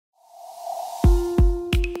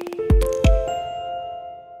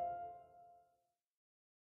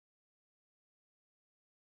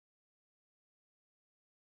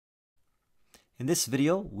In this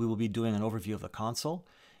video, we will be doing an overview of the console.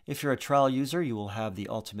 If you're a trial user, you will have the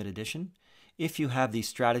Ultimate Edition. If you have the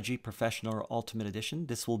Strategy, Professional, or Ultimate Edition,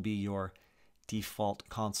 this will be your default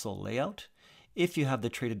console layout. If you have the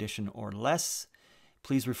Trade Edition or less,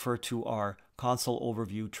 please refer to our Console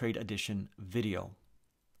Overview Trade Edition video.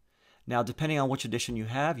 Now, depending on which edition you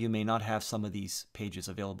have, you may not have some of these pages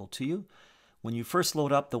available to you. When you first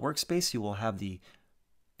load up the workspace, you will have the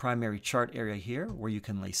primary chart area here where you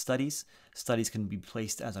can lay studies. Studies can be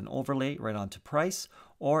placed as an overlay right onto price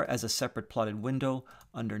or as a separate plotted window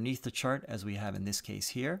underneath the chart, as we have in this case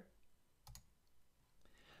here.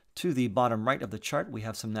 To the bottom right of the chart, we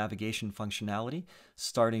have some navigation functionality,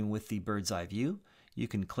 starting with the bird's eye view. You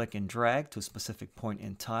can click and drag to a specific point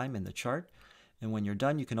in time in the chart. And when you're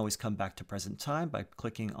done, you can always come back to present time by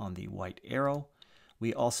clicking on the white arrow.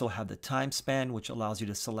 We also have the time span, which allows you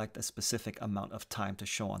to select a specific amount of time to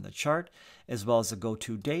show on the chart, as well as the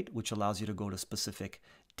go-to date, which allows you to go to a specific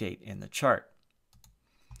date in the chart.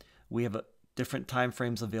 We have different time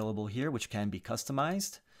frames available here, which can be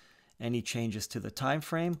customized. Any changes to the time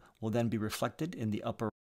frame will then be reflected in the upper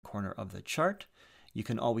corner of the chart. You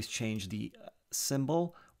can always change the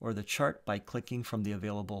symbol or the chart by clicking from the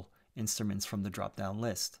available instruments from the drop-down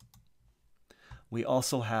list. We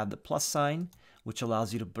also have the plus sign, which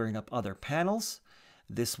allows you to bring up other panels.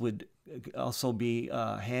 This would also be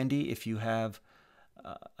handy if you have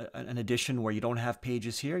an edition where you don't have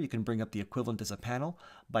pages here. You can bring up the equivalent as a panel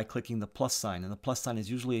by clicking the plus sign, and the plus sign is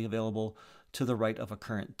usually available to the right of a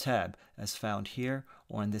current tab, as found here,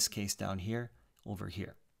 or in this case down here, over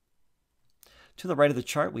here. To the right of the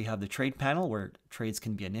chart, we have the trade panel where trades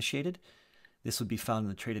can be initiated. This would be found in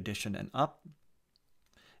the Trade Edition and up.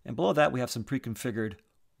 And below that, we have some pre-configured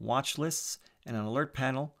watch lists and an alert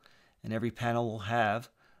panel, and every panel will have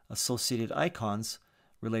associated icons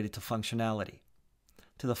related to functionality.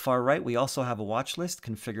 To the far right, we also have a watch list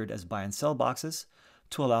configured as buy and sell boxes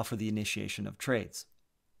to allow for the initiation of trades.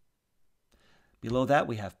 Below that,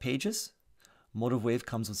 we have pages. MotiveWave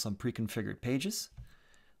comes with some pre-configured pages.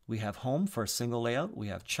 We have home for a single layout. We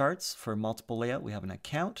have charts for a multiple layout. We have an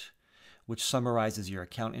account, which summarizes your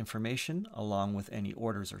account information along with any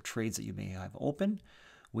orders or trades that you may have open.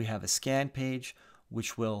 We have a scan page,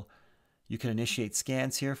 which you can initiate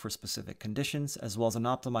scans here for specific conditions, as well as an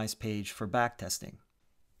optimized page for backtesting.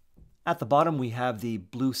 At the bottom, we have the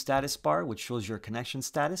blue status bar, which shows your connection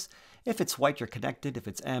status. If it's white, you're connected. If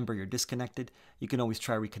it's amber, you're disconnected. You can always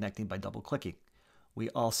try reconnecting by double-clicking. We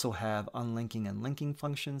also have unlinking and linking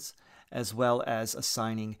functions, as well as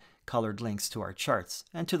assigning colored links to our charts.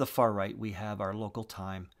 And to the far right, we have our local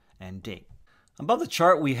time and date. Above the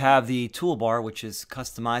chart, we have the toolbar, which is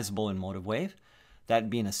customizable in MotiveWave, that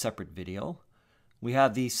being a separate video. We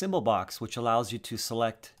have the symbol box, which allows you to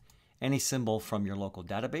select any symbol from your local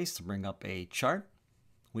database to bring up a chart.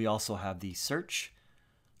 We also have the search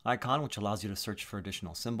icon, which allows you to search for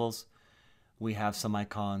additional symbols. We have some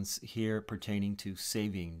icons here pertaining to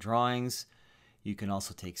saving drawings. You can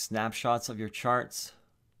also take snapshots of your charts.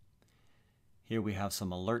 Here we have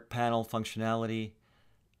some alert panel functionality,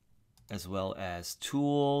 as well as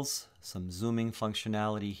tools, some zooming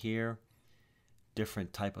functionality here,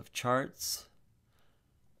 different type of charts.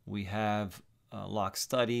 We have lock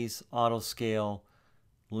studies, auto scale,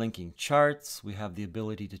 linking charts. We have the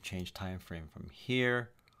ability to change time frame from here.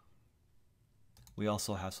 We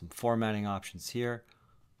also have some formatting options here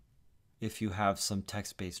if you have some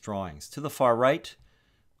text-based drawings. To the far right,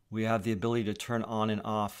 we have the ability to turn on and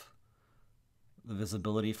off the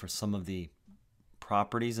visibility for some of the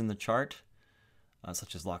properties in the chart,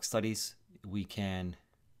 such as lock studies. We can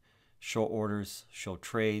show orders, show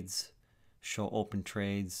trades, show open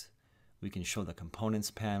trades. We can show the components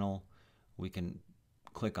panel. We can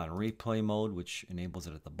click on replay mode, which enables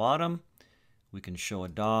it at the bottom. We can show a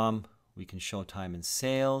DOM. We can show time and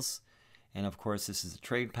sales. And of course, this is a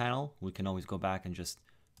trade panel. We can always go back and just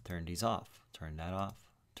turn these off, turn that off,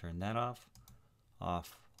 turn that off,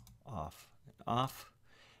 off, off, and off.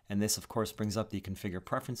 And this, of course, brings up the configure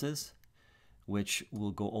preferences, which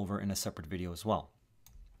we'll go over in a separate video as well.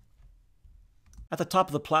 At the top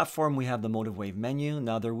of the platform, we have the MotiveWave menu.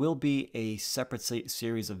 Now, there will be a separate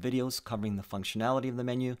series of videos covering the functionality of the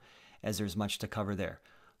menu, as there's much to cover there.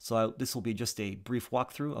 So this will be just a brief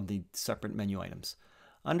walkthrough of the separate menu items.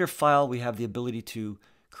 Under File, we have the ability to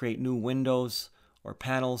create new windows or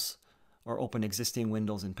panels, or open existing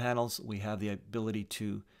windows and panels. We have the ability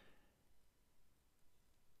to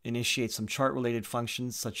initiate some chart-related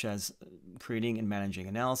functions, such as creating and managing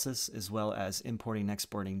analysis, as well as importing and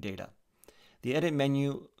exporting data. The Edit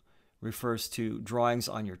menu refers to drawings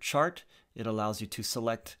on your chart. It allows you to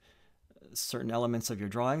select certain elements of your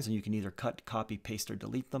drawings, and you can either cut, copy, paste, or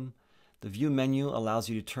delete them. The View menu allows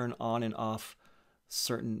you to turn on and off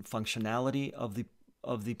certain functionality of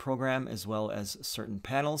the program, as well as certain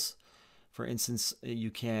panels. For instance,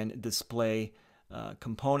 you can display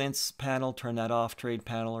components panel, turn that off, trade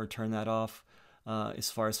panel, or turn that off.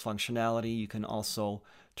 As far as functionality, you can also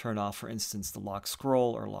turn off, for instance, the lock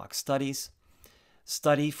scroll or lock studies.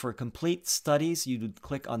 Study, for complete studies, you would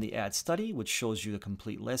click on the Add Study, which shows you the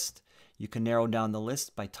complete list. You can narrow down the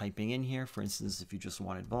list by typing in here. For instance, if you just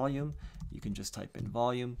wanted volume, you can just type in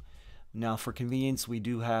volume. Now, for convenience, we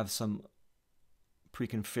do have some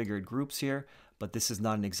pre-configured groups here, but this is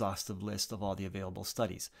not an exhaustive list of all the available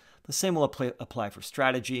studies. The same will apply for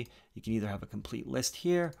strategy. You can either have a complete list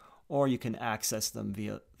here, or you can access them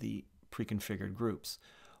via the pre-configured groups.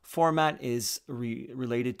 Format is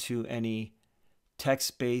related to any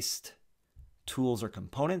text-based tools or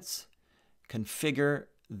components. Configure,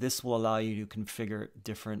 this will allow you to configure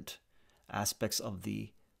different aspects of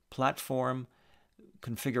the platform.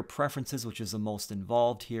 Configure preferences, which is the most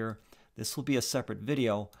involved here. This will be a separate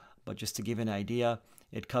video, but just to give an idea,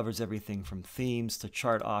 it covers everything from themes to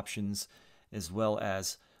chart options, as well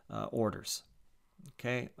as orders.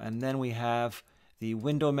 Okay, and then we have the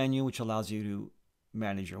window menu, which allows you to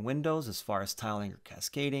manage your windows as far as tiling or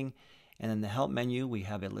cascading. And in the help menu, we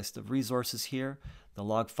have a list of resources here. The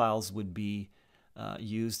log files would be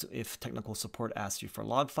used if technical support asks you for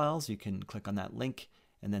log files. You can click on that link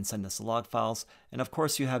and then send us the log files. And of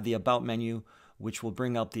course, you have the About menu, which will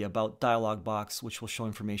bring up the About dialog box, which will show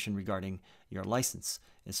information regarding your license,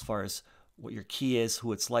 as far as what your key is,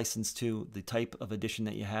 who it's licensed to, the type of edition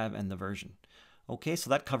that you have, and the version. Okay, so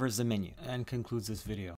that covers the menu and concludes this video.